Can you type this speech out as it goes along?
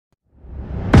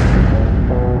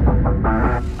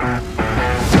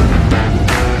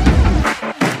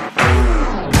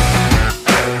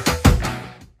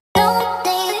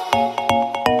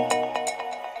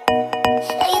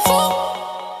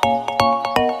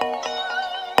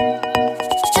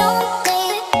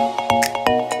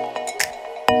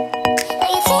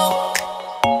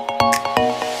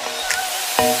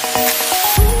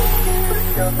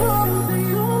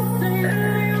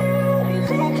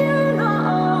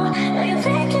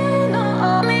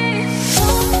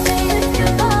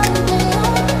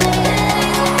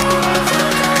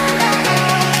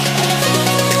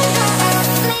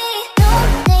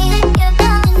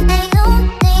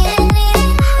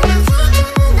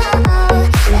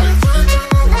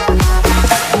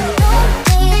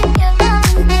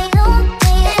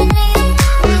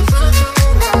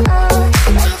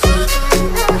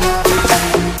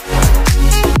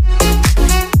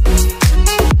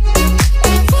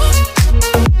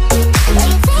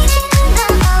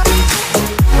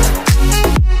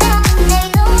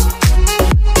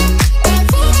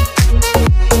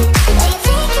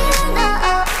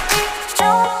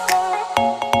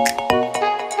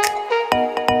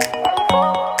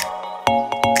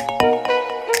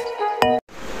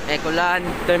Ikulaan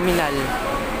Terminal.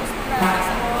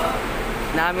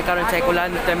 Nami karon sa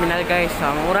Ikulaan Terminal guys.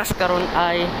 Ang oras karon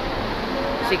ay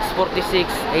 6:46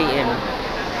 AM.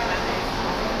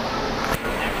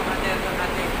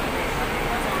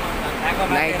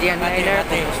 Nigerian Liner,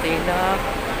 Compostela,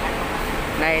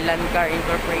 Nailan Car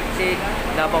Incorporated,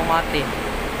 Davao Mati.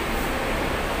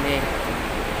 Ni.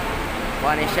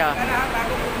 Kuha siya.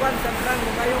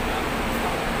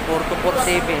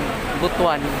 4247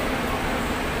 Butuan.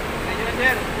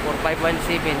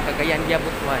 4517 Cagayan de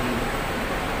Butuan.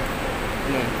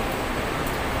 Ni.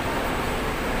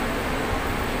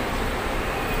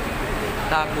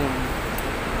 Tagum.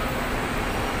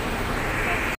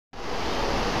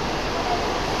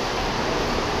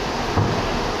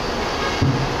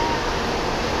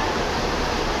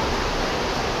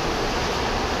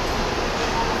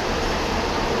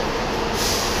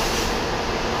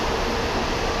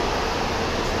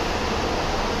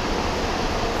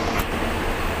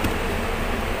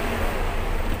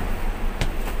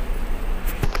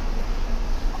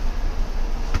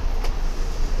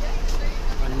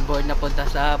 Board na punta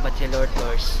sa Bachelor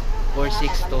Tours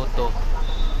 4622.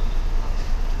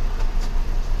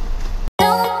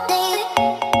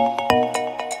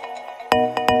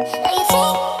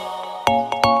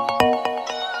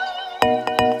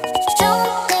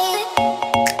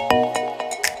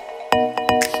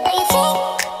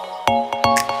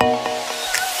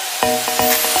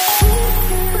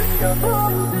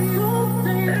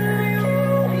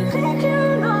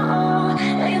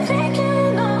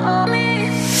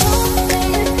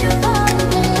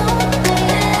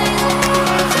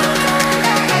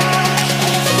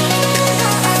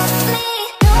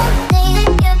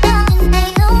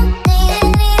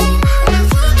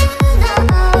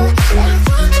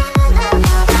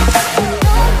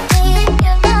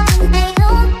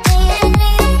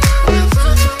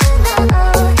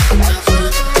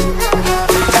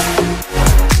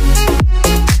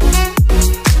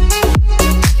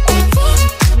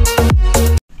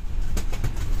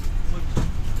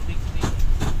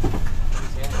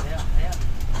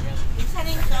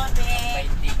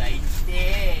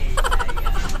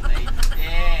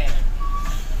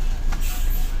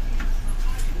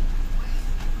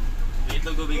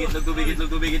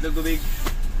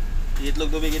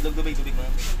 Itlog tubig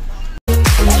mga.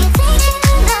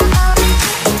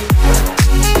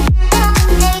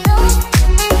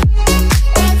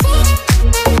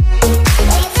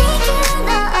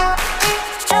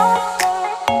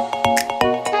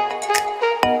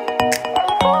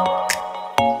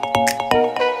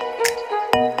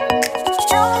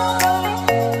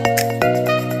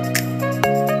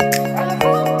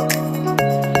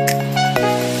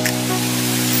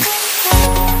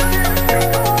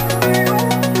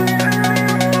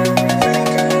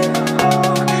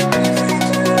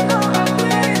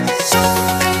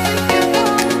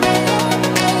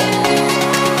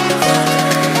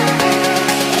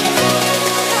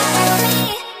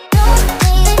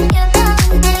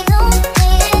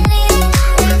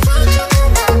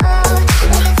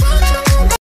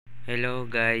 Hello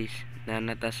guys,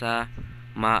 nanata sa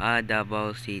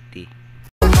Davao City.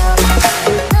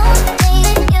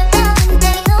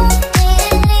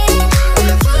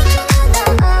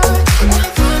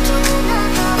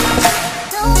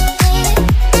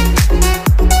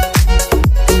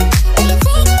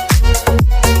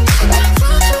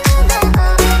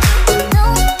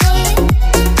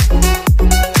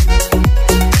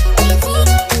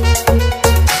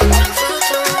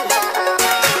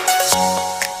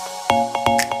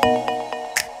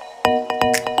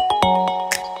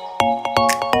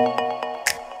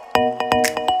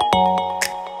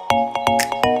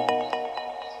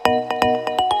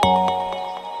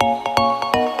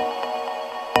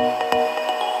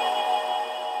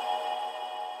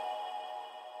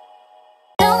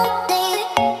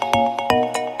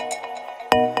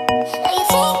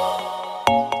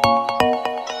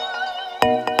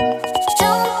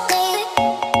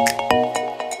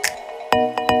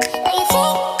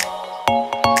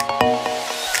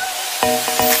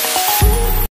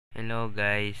 Hello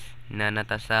guys,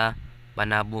 nanata sa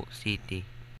Davao City.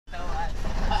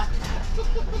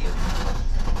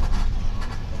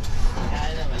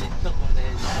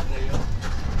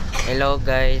 Hello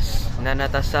guys,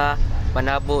 nanata sa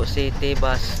Davao City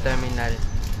Bus Terminal.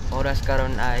 Oras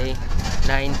karon ay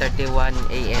 9:31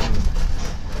 AM.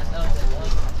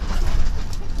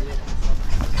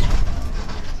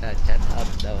 Chat up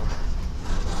daw.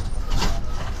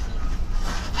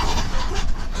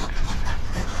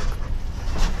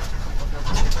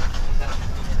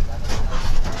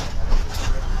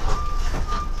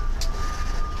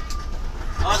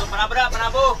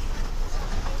 Panabo.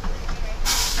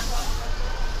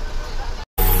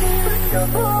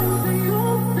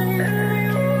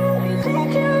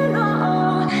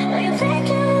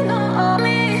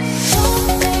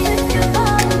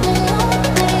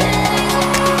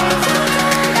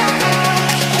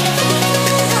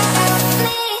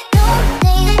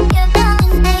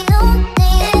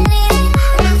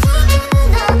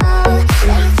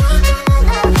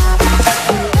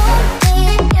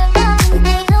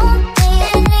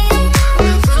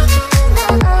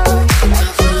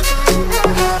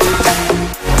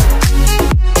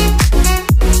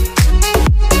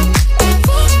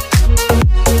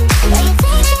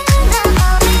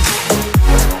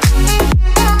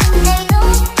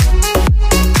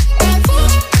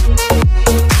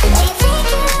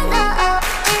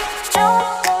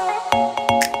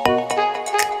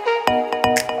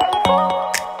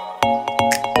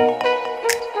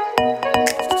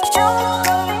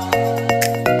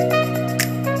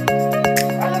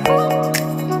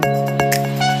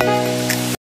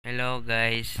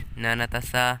 guys, nanata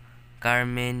sa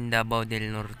Carmen, Davao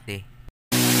del Norte.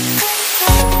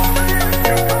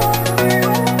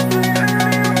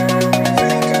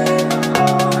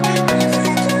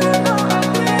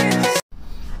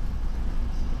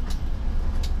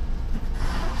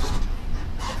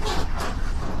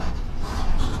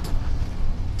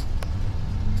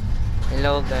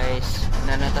 Hello guys,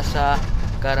 nanata sa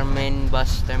Carmen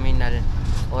Bus Terminal.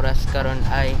 Oras karon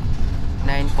ay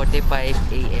 9:45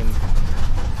 AM.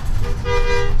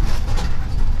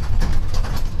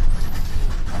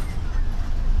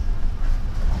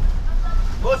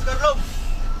 Boss Carlo.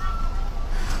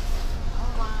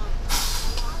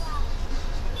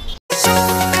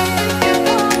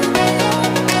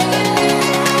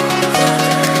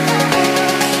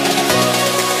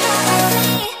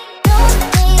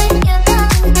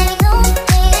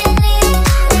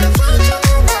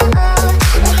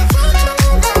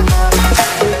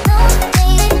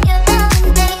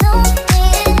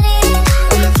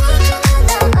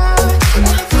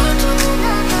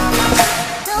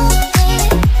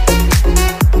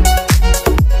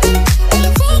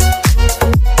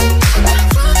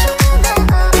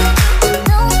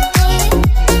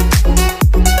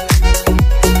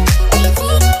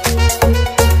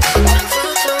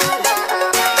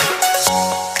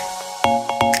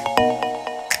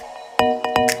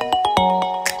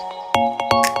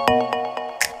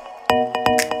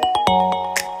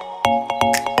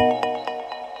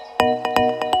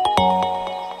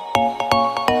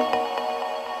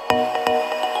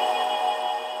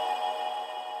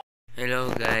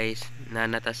 Hello guys,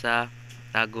 nanata sa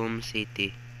Tagum City.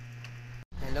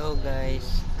 Hello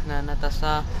guys, nanata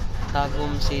sa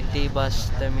Tagum City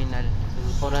Bus Terminal.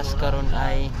 Oras karon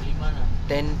ay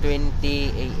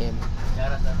 10:20 AM.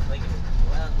 Cara sa bagi.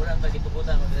 Wala bagi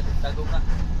tubutan mo dito Tagum na.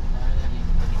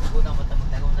 Bagi tubutan mo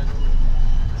Tagum.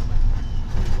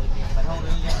 Panahon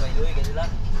niya bay loy kasi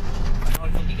lang. Panahon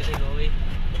mo di kasi loy.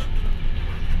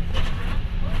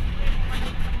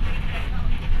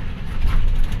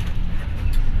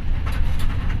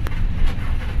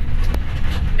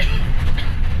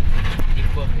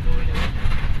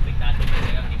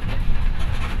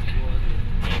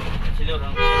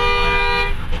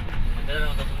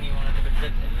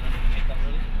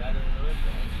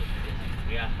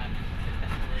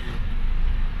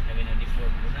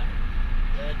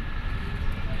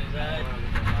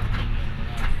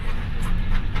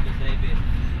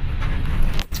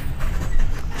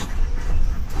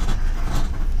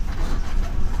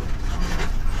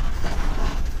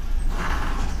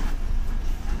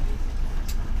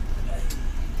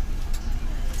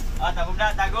 Tagum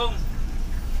na, Tagum.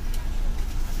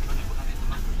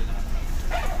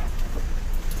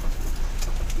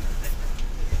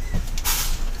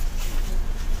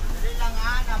 Dali lang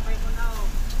ha, napay mo na.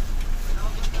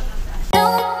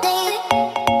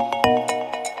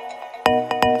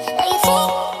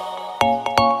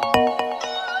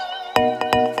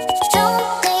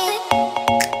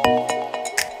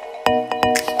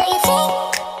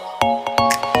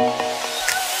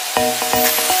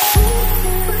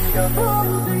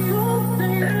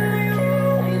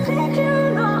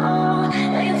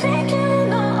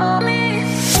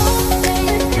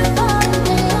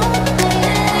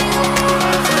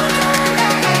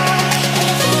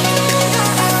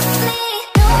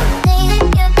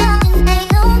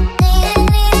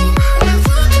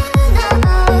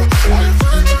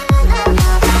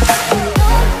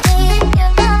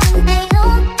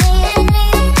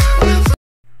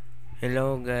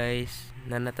 Hello guys,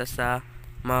 nanata sa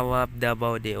Mawab,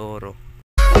 Davao de Oro.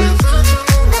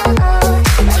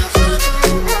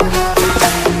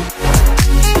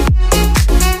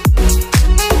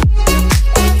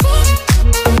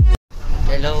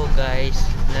 Hello guys,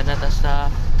 nanata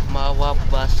sa Mawab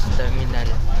Bus Terminal.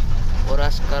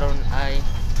 Oras karon ay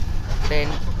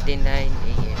 10:59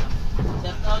 AM.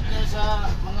 Shout out niya sa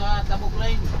mga tabok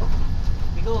line.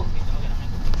 Bigo.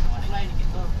 Tabok line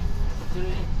ito.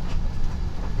 Sino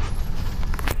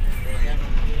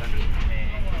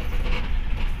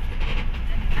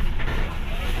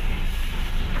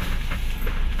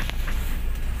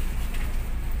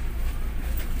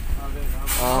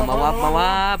Oh,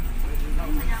 mawab.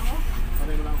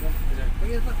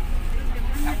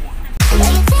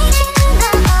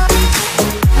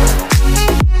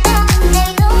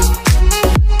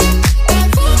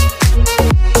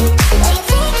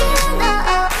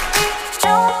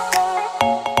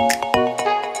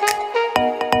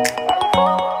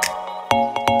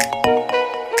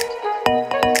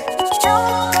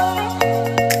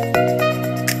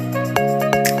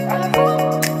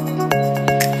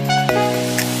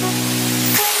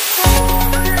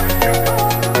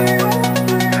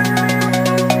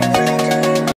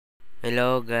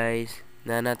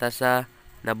 nanata sa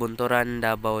Nabunturan,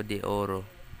 Davao de Oro.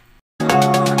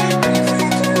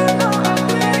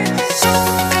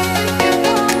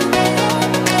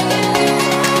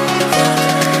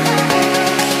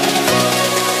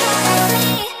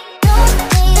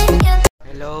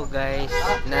 Hello guys,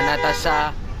 nanata sa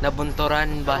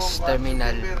Nabunturan Bus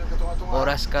Terminal.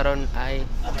 Oras karon ay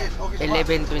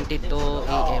 11:22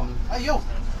 AM. Ayo.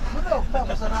 Ano ba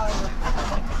masana?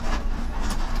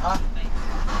 Ha?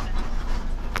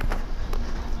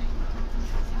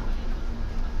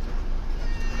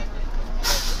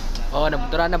 Oh,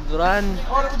 Nabunturan.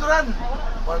 Oh, nabuturan.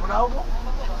 Wala mo na ako.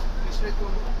 Straight to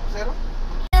zero.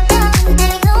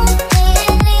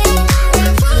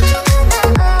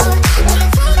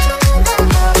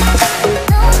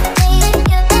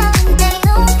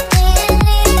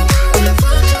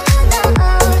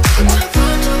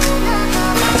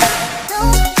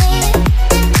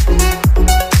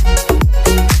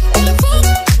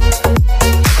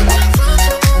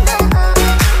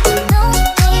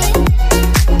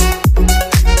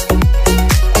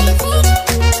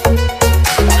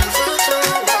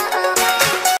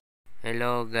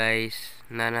 Hello guys,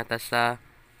 nanata sa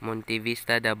Monte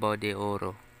Vista, Davao de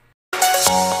Oro.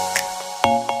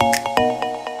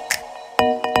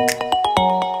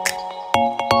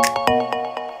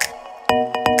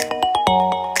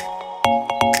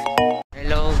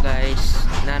 Hello guys,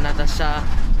 nanata sa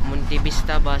Monte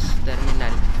Vista Bus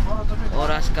Terminal.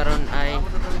 Oras karon ay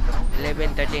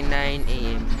 11:39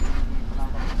 AM.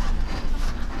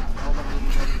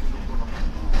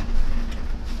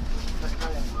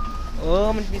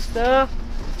 Oh, Monte Vista.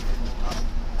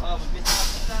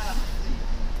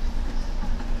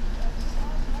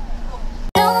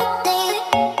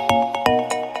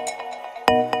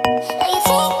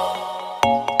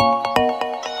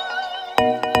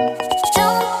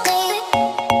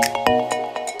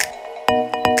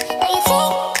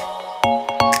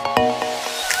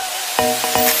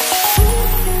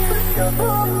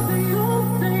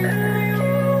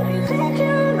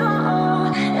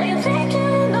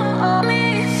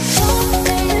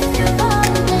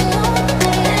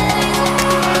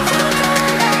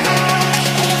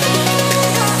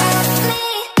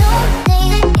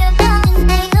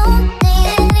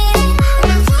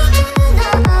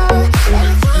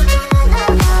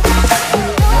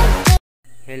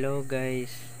 Hello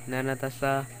guys, nanata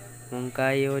sa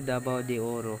Mungkayo, Davao de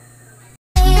Oro.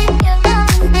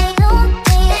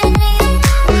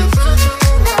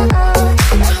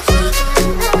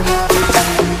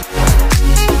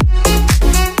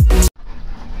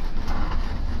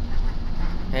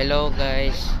 Hello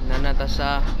guys, nanata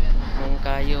sa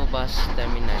Mungkayo Bus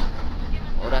Terminal.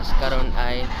 Oras karon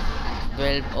ay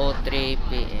 12:03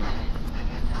 PM.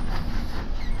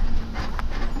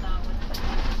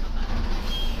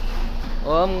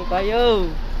 Mungkayo.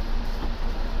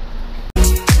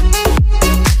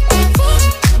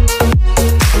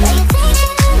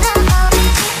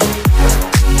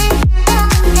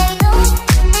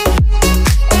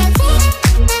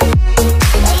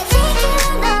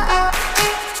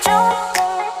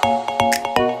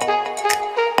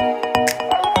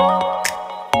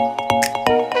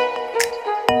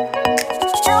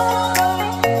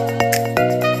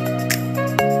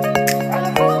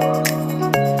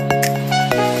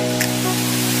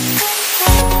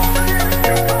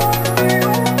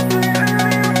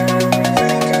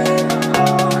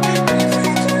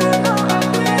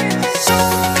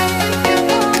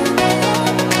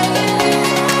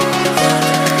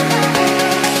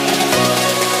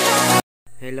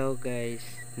 Hello guys,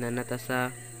 nanata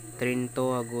sa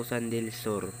Trinto, Agusan del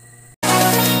Sur.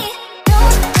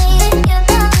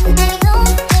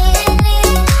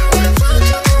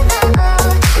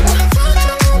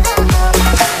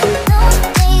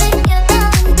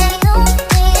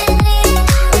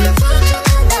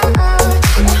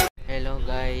 Hello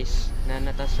guys,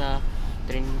 nanata sa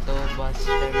Trinto Bus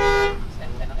Terminal.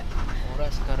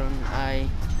 Oras karon ay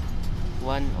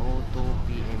 1:02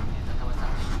 PM.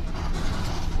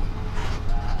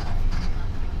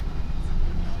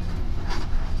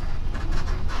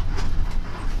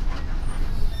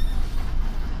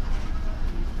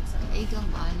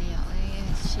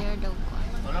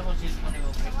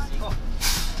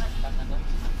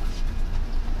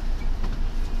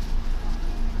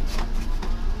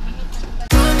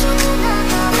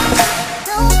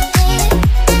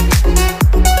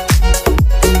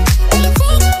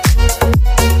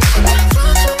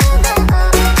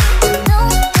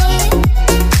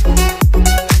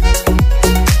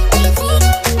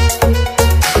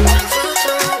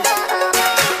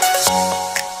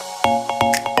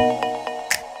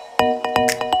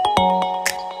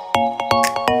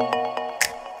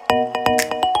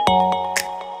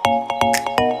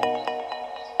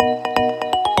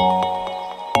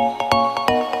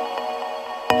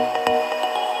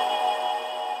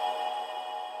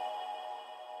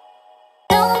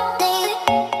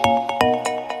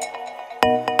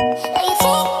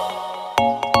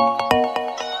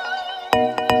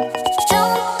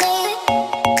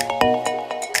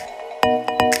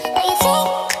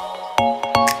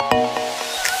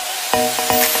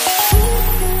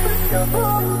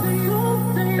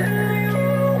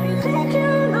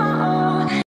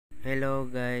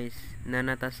 guys,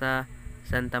 nanata sa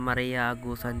Santa Maria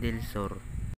Agusan del Sur.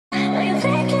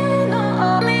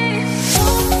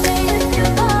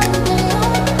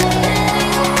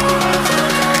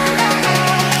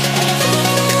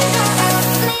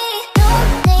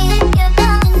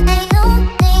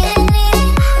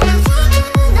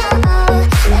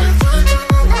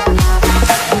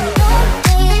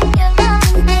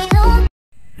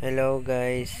 Hello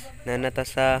guys, nanata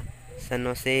sa San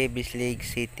Jose, Bislig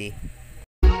City.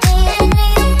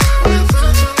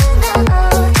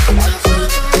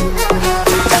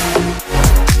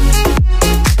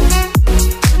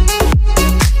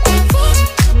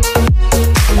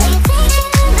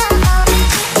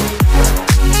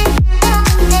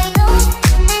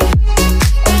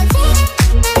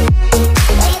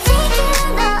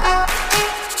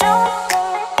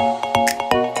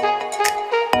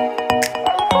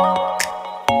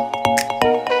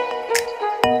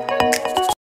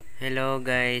 Hello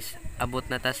guys, abot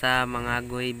na ta sa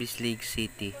Mangagoy, Bislig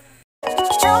City.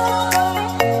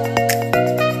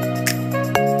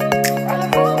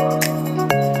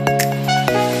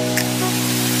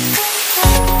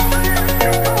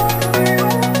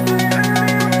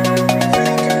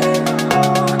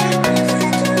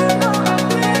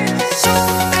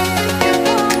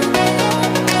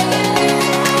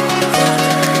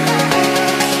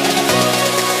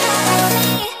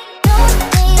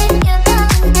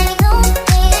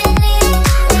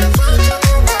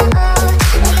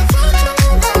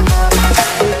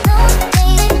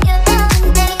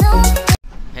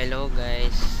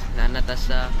 Nanata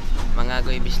sa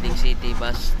Mangagoy, Bislig City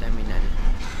Bus Terminal.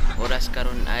 Oras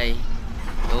karon ay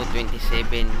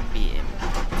 2:27 PM.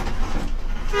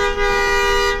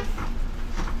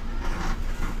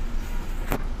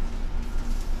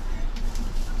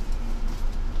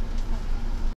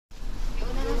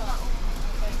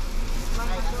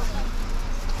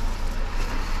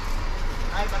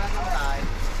 Ay, barasa mo tayo.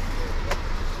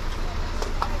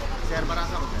 Sir,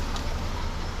 barasa mo, sir.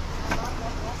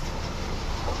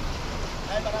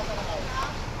 Ay, barasa mo.